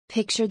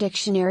Picture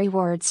dictionary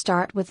words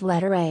start with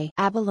letter A.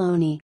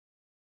 Abalone.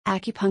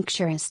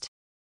 Acupuncturist.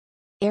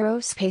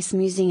 Aerospace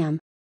museum.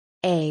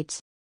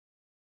 AIDS.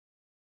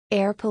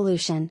 Air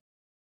pollution.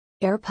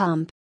 Air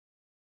pump.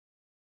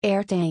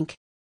 Air tank.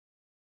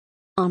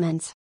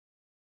 Almonds.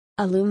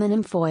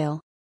 Aluminum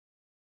foil.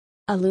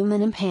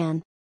 Aluminum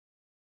pan.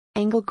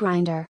 Angle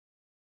grinder.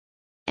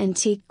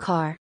 Antique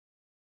car.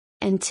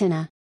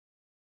 Antenna.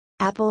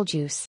 Apple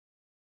juice.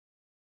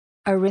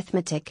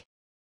 Arithmetic.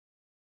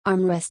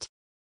 Armrest.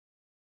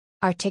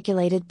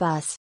 Articulated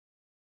bus.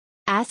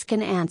 Ask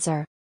and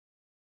answer.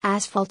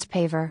 Asphalt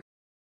paver.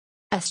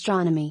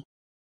 Astronomy.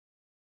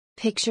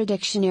 Picture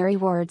dictionary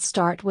words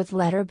start with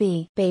letter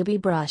B. Baby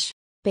brush.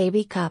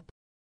 Baby cup.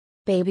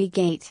 Baby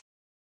gate.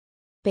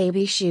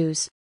 Baby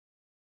shoes.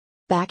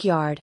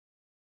 Backyard.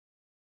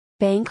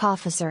 Bank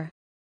officer.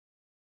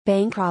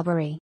 Bank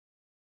robbery.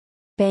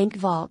 Bank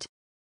vault.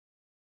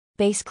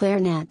 Bass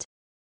clarinet.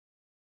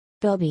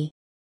 Bilby.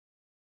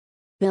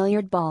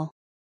 Billiard ball.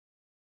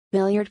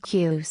 Billiard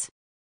cues.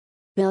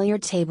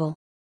 Billiard table.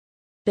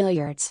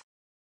 Billiards.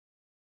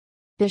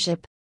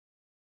 Bishop.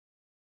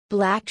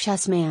 Black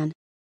chess man.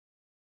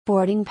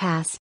 Boarding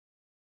pass.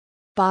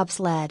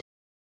 Bobsled.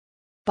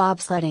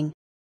 Bobsledding.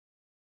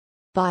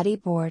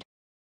 Bodyboard.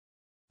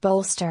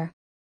 Bolster.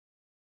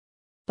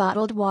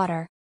 Bottled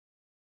water.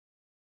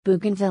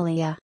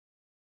 Bougainvillea.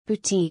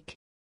 Boutique.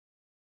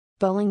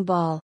 Bowling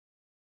ball.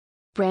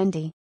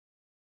 Brandy.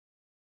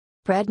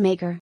 Bread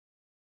maker.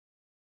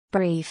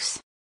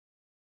 Briefs.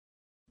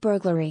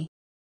 Burglary.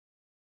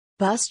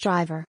 Bus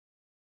driver.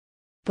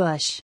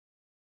 Bush.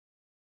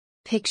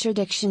 Picture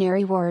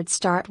dictionary words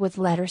start with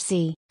letter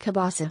C.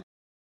 Kielbasa.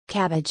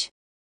 Cabbage.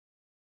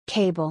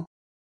 Cable.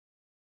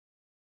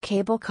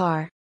 Cable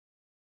car.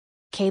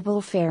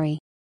 Cable ferry.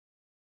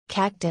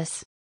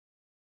 Cactus.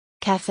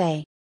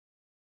 Cafe.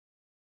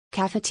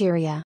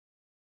 Cafeteria.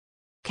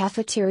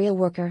 Cafeteria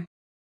worker.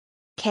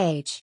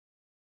 Cage.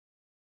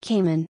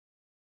 Cayman.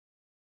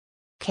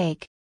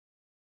 Cake.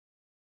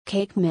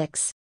 Cake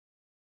mix.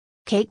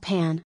 Cake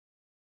pan.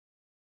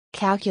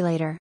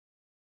 Calculator.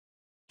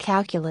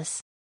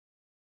 Calculus.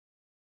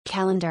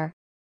 Calendar.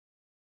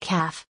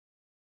 Calf.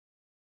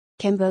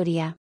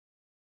 Cambodia.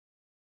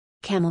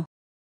 Camel.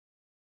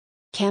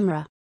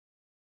 Camera.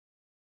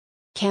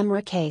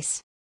 Camera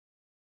case.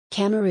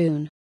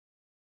 Cameroon.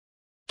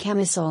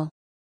 Camisole.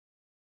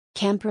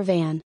 Camper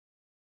van.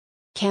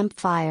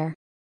 Campfire.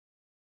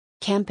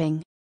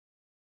 Camping.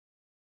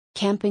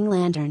 Camping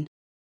lantern.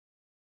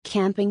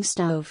 Camping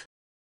stove.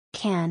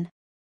 Can.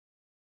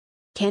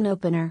 Can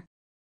opener.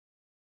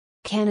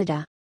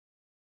 Canada.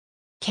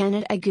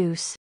 Canada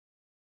goose.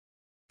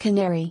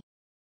 Canary.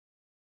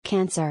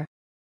 Cancer.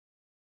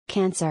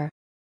 Cancer.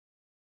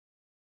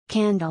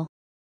 Candle.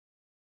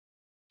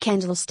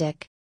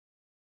 Candlestick.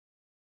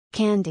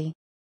 Candy.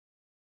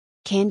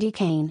 Candy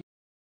cane.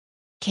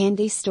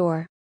 Candy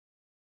store.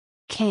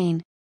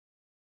 Cane.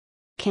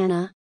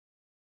 Canna.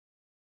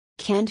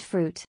 Canned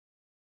fruit.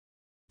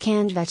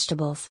 Canned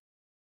vegetables.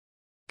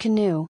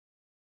 Canoe.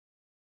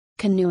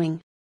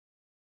 Canoeing.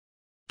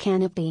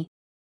 Canopy.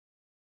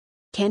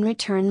 Can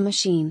return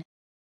machine.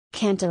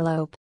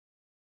 Cantaloupe.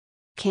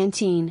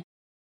 Canteen.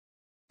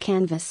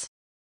 Canvas.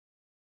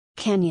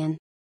 Canyon.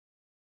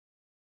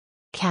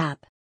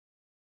 Cap.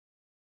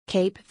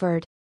 Cape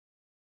Verde.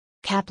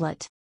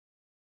 Caplet.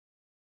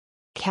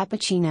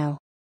 Cappuccino.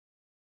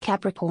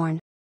 Capricorn.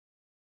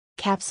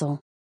 Capsule.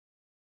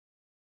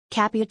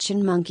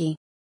 Capuchin monkey.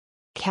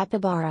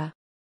 Capybara.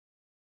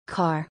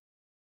 Car.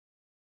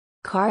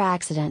 Car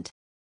accident.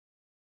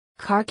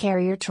 Car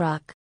carrier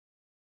truck.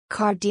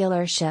 Car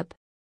dealership.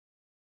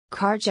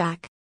 Car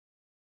jack.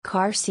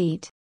 Car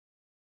seat.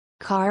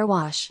 Car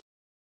wash.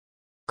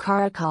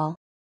 Caracol.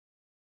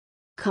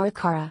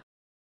 Caracara.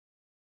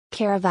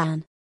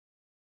 Caravan.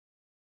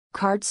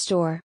 Card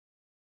store.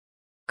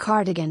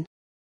 Cardigan.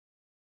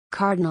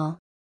 Cardinal.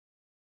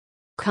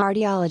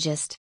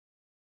 Cardiologist.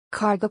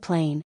 Cargo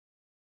plane.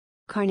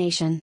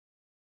 Carnation.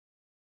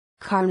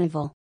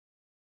 Carnival.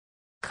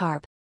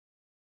 Carp.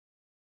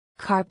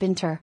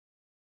 Carpenter.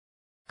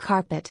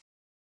 Carpet.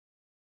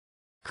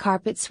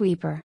 Carpet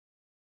sweeper.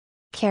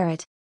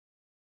 Carrot.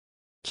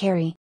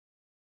 Carry.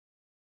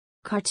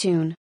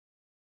 Cartoon.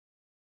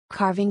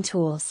 Carving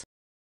tools.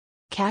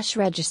 Cash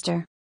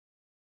register.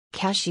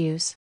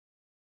 Cashews.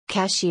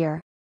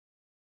 Cashier.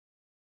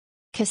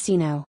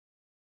 Casino.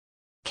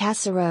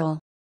 Casserole.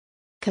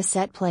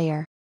 Cassette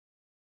player.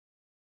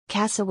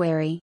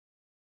 Cassowary.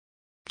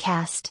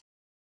 Cast.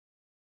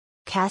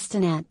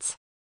 Castanets.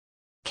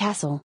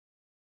 Castle.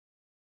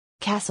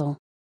 Castle.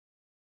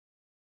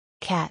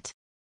 Cat.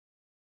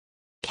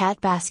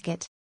 Cat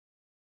basket.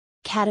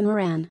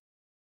 Catamaran.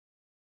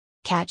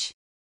 Catch.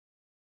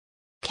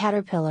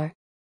 Caterpillar.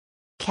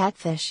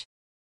 Catfish.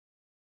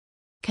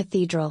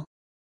 Cathedral.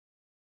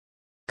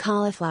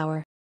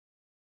 Cauliflower.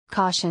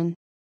 Caution.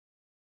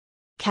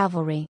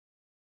 Cavalry.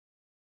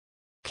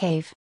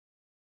 Cave.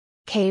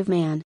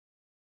 Caveman.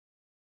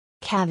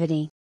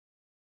 Cavity.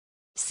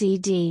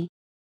 CD.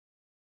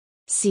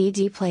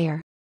 CD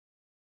player.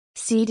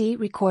 CD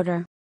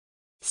recorder.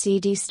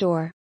 CD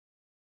store.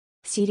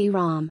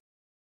 CD-ROM.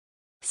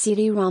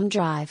 CD-ROM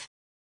drive.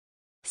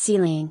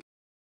 Ceiling.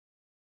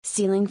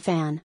 Ceiling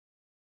fan.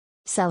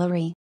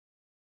 Celery.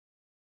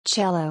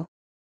 Cello.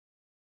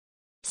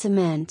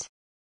 Cement.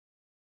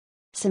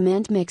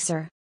 Cement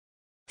mixer.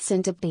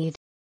 Centipede.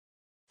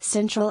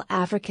 Central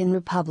African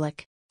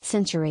Republic,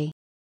 century.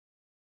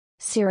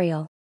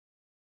 Cereal.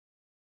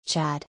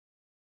 Chad.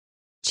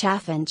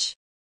 Chaffinch.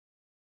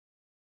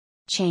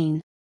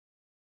 Chain.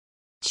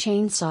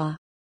 Chainsaw.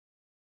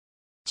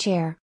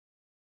 Chair.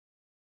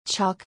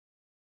 Chalk.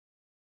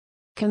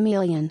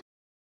 Chameleon.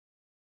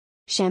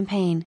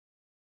 Champagne.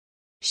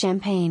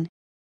 Champagne.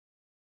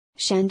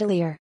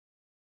 Chandelier.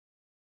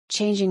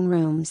 Changing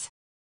rooms.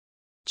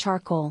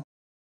 Charcoal.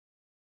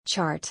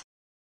 Chart.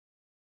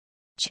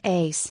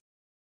 Chase.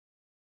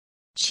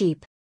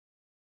 Cheap.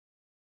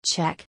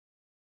 Check.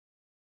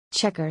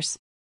 Checkers.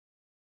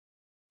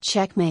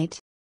 Checkmate.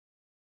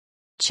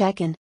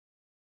 Check-in.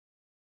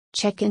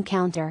 Check-in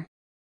counter.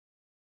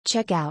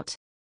 Checkout.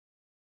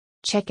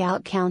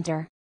 Checkout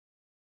counter.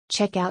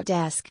 Checkout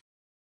desk.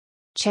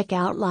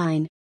 Checkout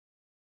line.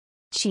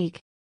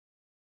 Cheek.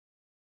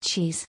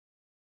 Cheese.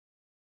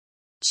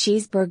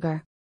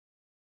 Cheeseburger.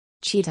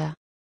 Cheetah.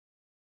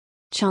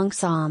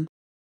 Cheongsam.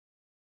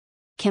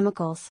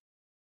 Chemicals.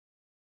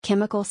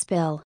 Chemical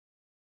spill.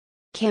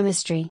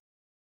 Chemistry.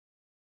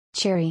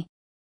 Cherry.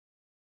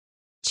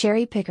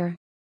 Cherry picker.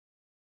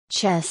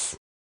 Chess.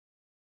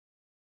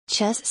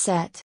 Chess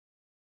set.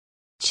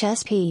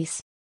 Chess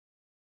piece.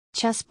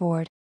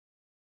 Chessboard.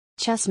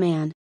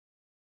 Chessman.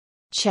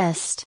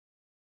 Chest.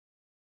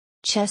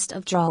 Chest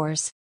of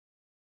drawers.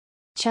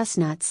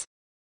 Chestnuts.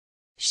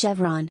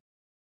 Chevron.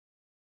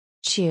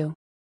 Chew.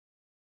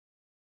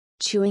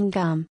 Chewing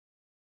gum.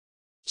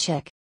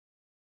 Chick.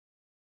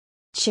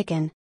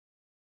 Chicken.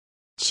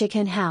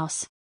 Chicken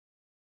house.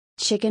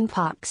 Chicken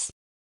pox.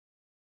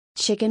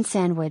 Chicken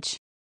sandwich.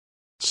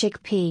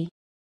 Chickpea.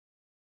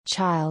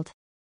 Child.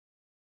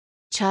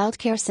 Child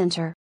care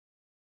center.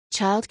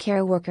 Child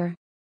care worker.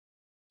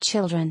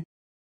 Children.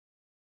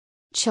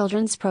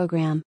 Children's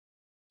program.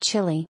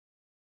 Chili.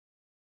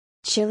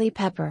 Chili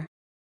pepper.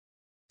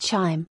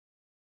 Chime.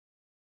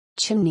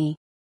 Chimney.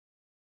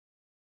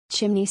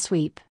 Chimney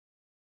sweep.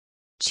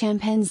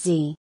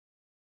 Chimpanzee.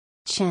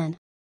 Chin.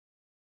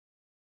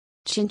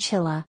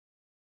 Chinchilla.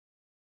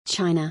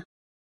 China.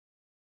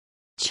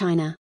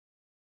 China.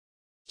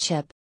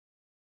 Chip.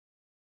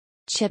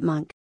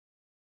 Chipmunk.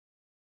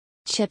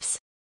 Chips.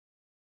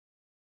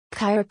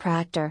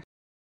 Chiropractor.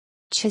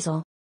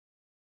 Chisel.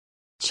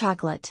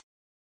 Chocolate.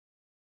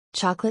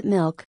 Chocolate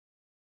milk.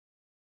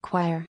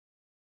 Choir.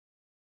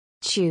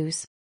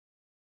 Choose.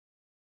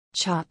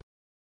 Chop.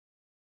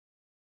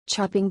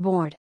 Chopping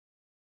board.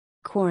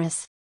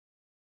 Chorus.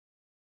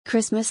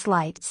 Christmas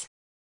lights.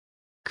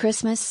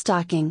 Christmas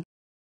stocking.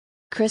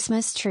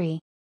 Christmas tree.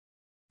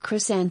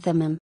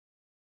 Chrysanthemum.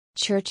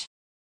 Church.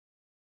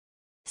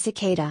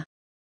 Cicada.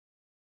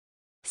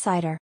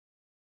 Cider.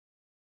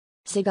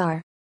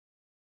 Cigar.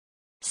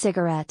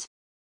 Cigarette.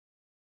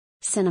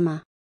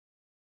 Cinema.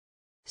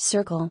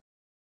 Circle.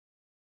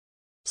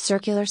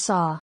 Circular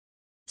saw.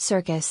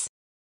 Circus.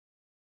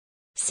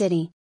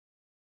 City.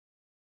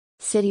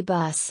 City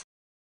bus.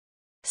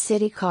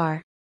 City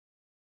car.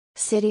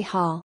 City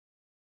hall.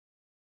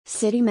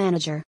 City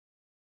manager.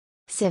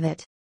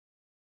 Civet.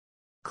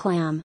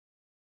 Clam.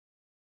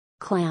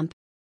 Clamp.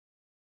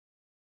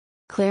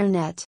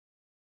 Clarinet.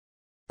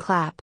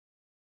 Clap.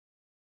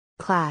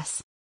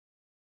 Class.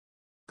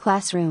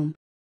 Classroom.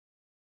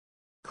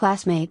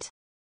 Classmate.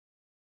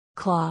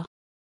 Claw.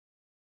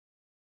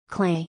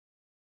 Clay.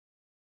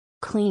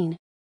 Clean.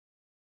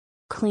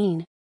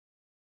 Clean.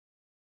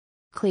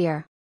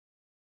 Clear.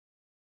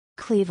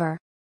 Cleaver.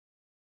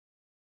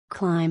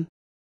 Climb.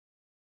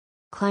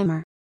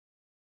 Climber.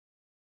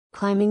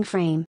 Climbing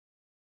frame.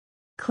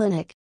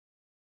 Clinic.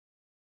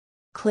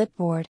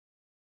 Clipboard.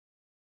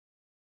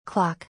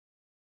 Clock.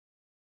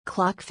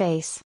 Clock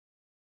face.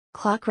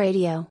 Clock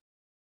radio.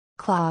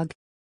 Clog.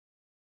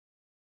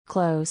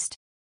 Closed.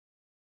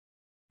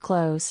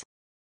 Close.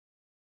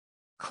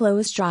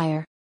 Clothes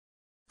dryer.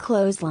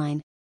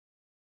 Clothesline.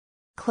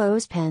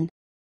 Clothespin.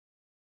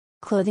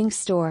 Clothing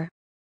store.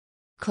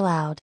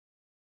 Cloud.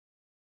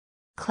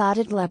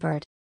 Clouded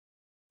leopard.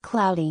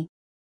 Cloudy.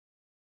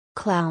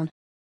 Clown.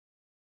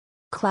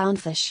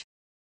 Clownfish.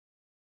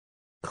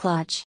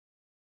 Clutch.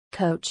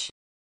 Coach.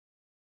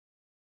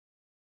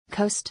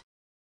 Coast.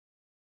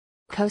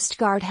 Coast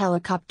Guard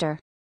helicopter.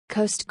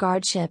 Coast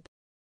Guard ship.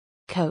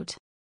 Coat.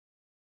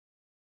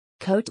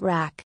 Coat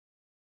rack.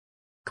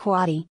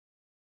 Quaddy.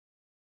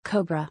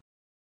 Cobra.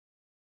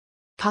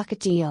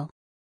 Cockatiel.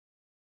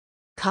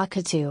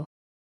 Cockatoo.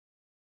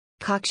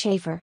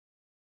 Cockchafer.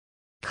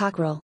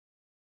 Cockerel.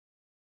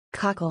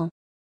 Cockle.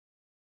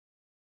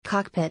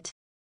 Cockpit.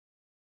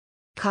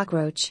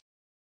 Cockroach.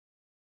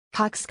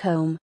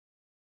 Coxcomb.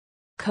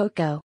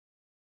 Cocoa.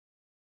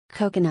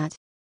 Coconut.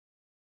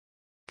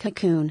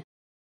 Cocoon.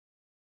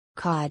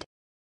 Cod.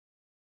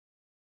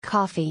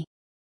 Coffee.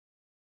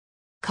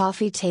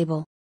 Coffee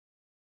table.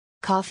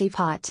 Coffee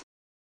pot.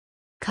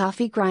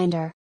 Coffee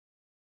grinder.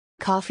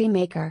 Coffee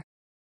maker.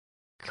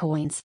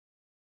 Coins.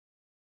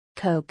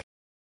 Coke.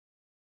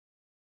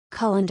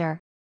 Colander.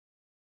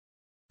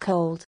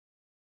 Cold.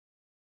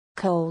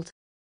 Cold.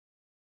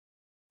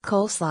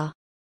 Coleslaw.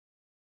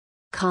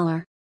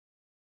 Collar.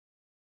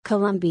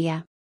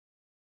 Columbia.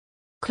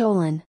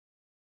 Colon.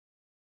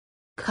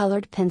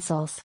 Colored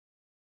pencils.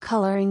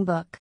 Coloring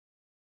book.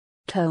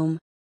 Tome.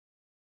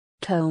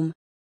 Tome.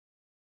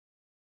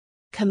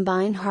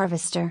 Combine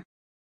harvester.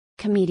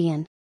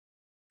 Comedian.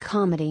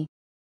 Comedy.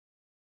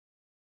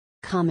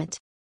 Comet.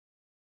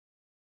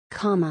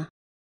 Comma.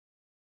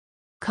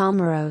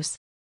 Comoros.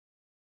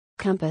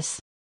 Compass.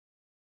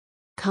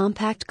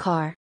 Compact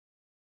car.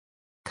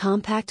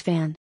 Compact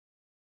van.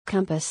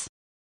 Compass.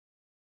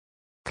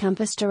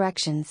 Compass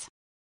directions.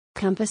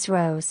 Compass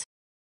rose.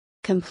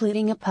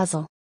 Completing a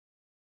puzzle.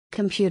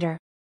 Computer.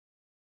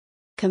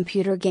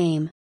 Computer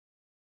game.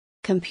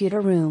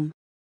 Computer room.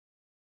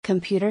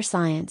 Computer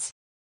science.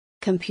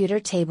 Computer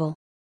table.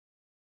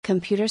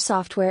 Computer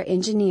software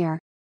engineer.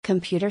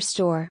 Computer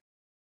store.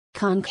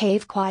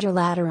 Concave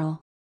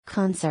quadrilateral.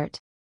 Concert.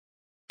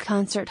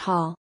 Concert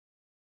hall.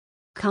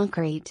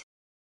 Concrete.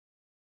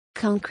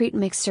 Concrete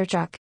mixer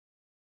truck.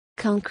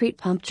 Concrete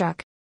pump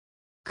truck.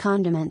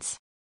 Condiments.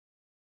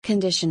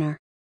 Conditioner.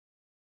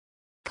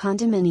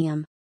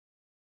 Condominium.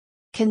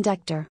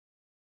 Conductor.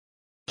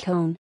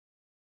 Cone.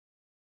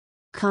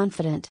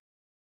 Confident.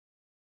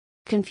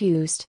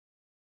 Confused.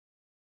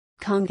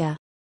 Conga.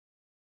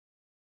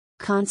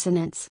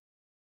 Consonants.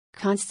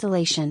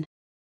 Constellation.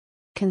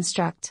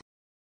 Construct.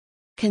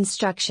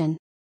 Construction.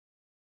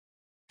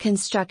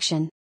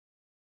 Construction.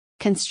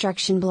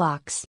 Construction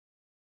blocks.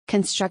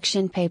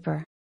 Construction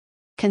paper.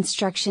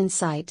 Construction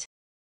site.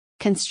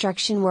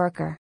 Construction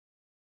worker.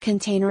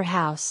 Container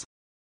house.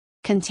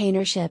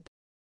 Container ship.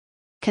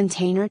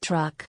 Container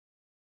truck.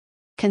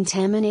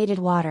 Contaminated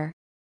water.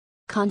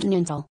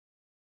 Continental.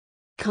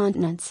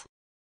 Continents.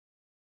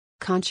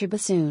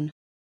 Contrabassoon.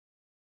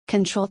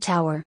 Control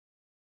tower.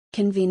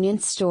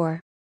 Convenience store.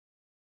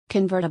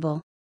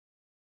 Convertible.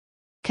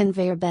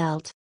 Conveyor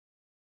belt.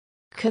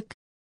 Cook.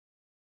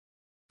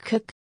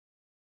 Cook.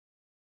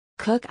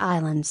 Cook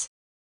Islands.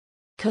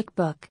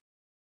 Cookbook.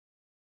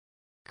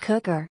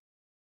 Cooker.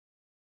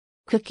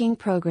 Cooking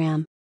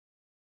program.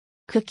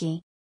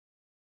 Cookie.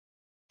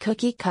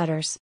 Cookie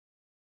cutters.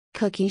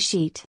 Cookie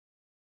sheet.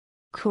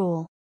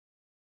 Cool.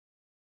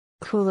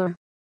 Cooler.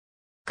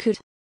 Coot.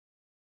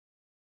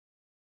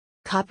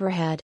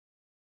 Copperhead.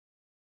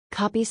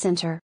 Copy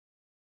center.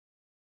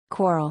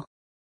 Coral.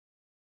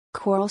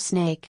 Coral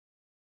snake.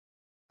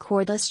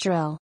 Cordless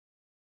drill.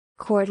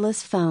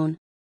 Cordless phone.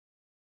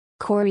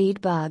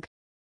 Correed bug.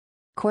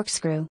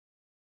 Corkscrew.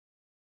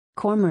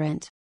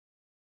 Cormorant.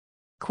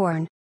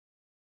 Corn.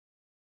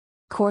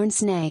 Corn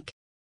snake.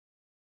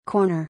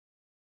 Corner.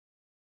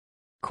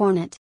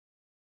 Cornet.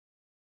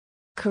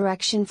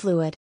 Correction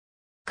fluid.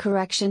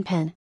 Correction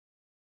pen.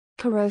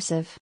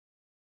 Corrosive.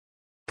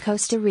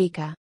 Costa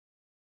Rica.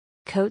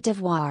 Côte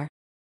d'Ivoire.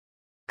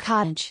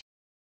 Cottage.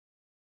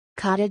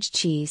 Cottage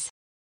cheese.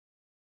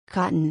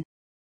 Cotton.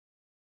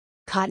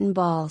 Cotton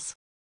balls.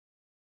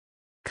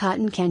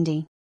 Cotton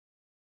candy.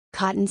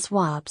 Cotton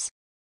swabs.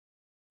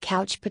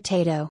 Couch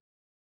potato.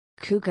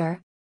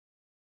 Cougar.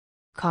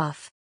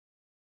 Cough.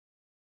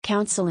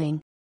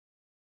 Counseling.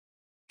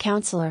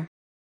 Counselor.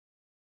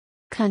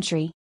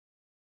 Country.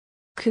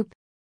 Coop.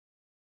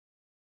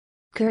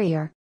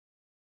 Courier.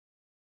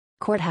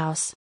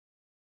 Courthouse.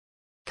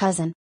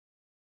 Cousin.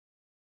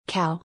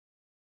 Cow.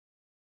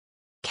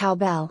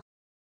 Cowbell.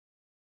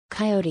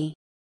 Coyote.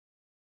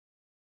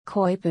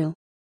 Coipu.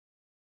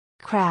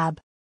 Crab.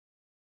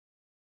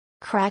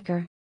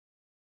 Cracker.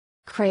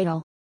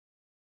 Cradle.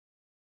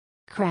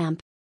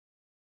 Cramp.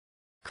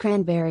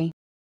 Cranberry.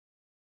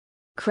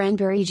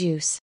 Cranberry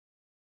juice.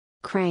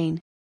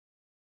 Crane.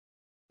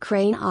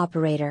 Crane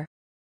operator.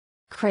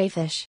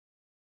 Crayfish.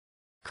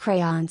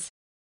 Crayons.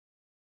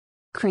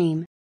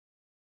 Cream.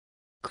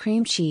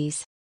 Cream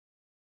cheese.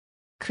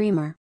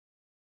 Creamer.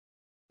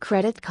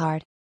 Credit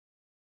card.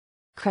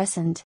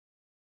 Crescent.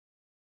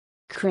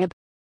 Crib.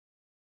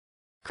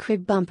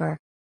 Crib bumper.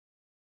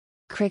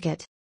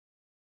 Cricket.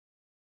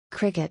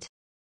 Cricket.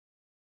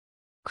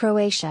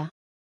 Croatia.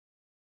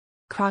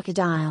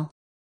 Crocodile.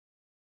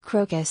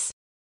 Crocus.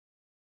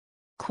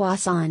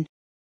 Croissant.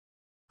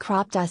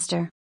 Crop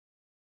duster.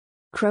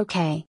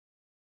 Croquet.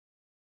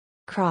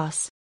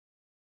 Cross.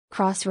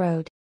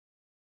 Crossroad.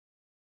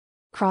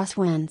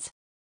 Crosswinds.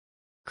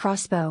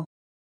 Crossbow.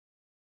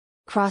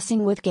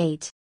 Crossing with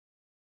gate.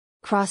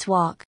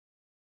 Crosswalk.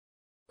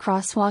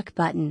 Crosswalk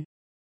button.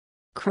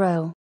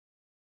 Crow.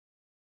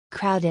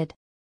 Crowded.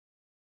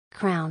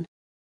 Crown.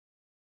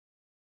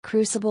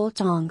 Crucible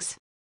tongs.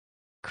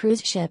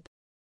 Cruise ship.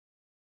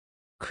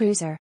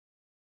 Cruiser.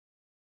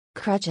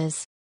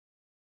 Crutches.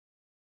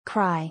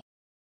 Cry.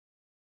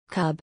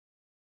 Cub.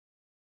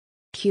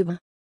 Cube.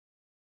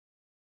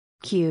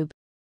 Cube.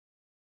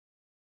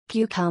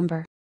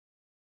 Cucumber.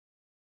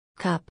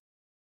 Cup.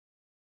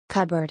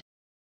 Cupboard.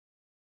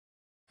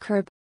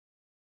 Curb.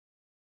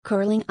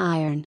 Curling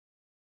iron.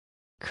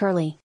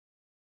 Curly.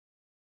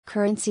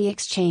 Currency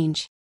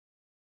exchange.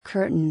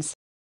 Curtains.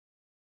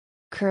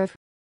 Curve.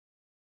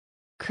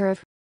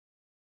 Curve.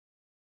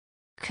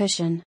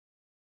 Cushion.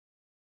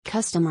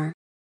 Customer.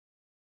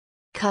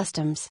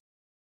 Customs.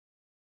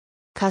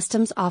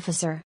 Customs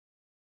officer.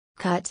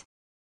 Cut.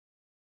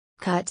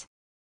 Cut.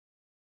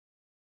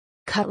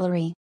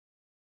 Cutlery.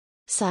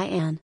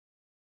 Cyan.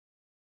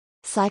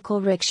 Cycle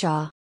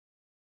rickshaw.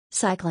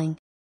 Cycling.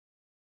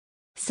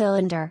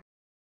 Cylinder.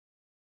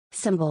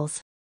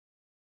 Symbols.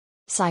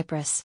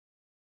 Cyprus.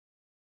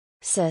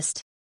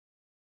 Cyst.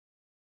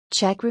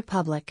 Czech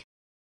Republic.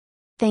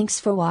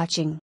 Thanks for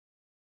watching.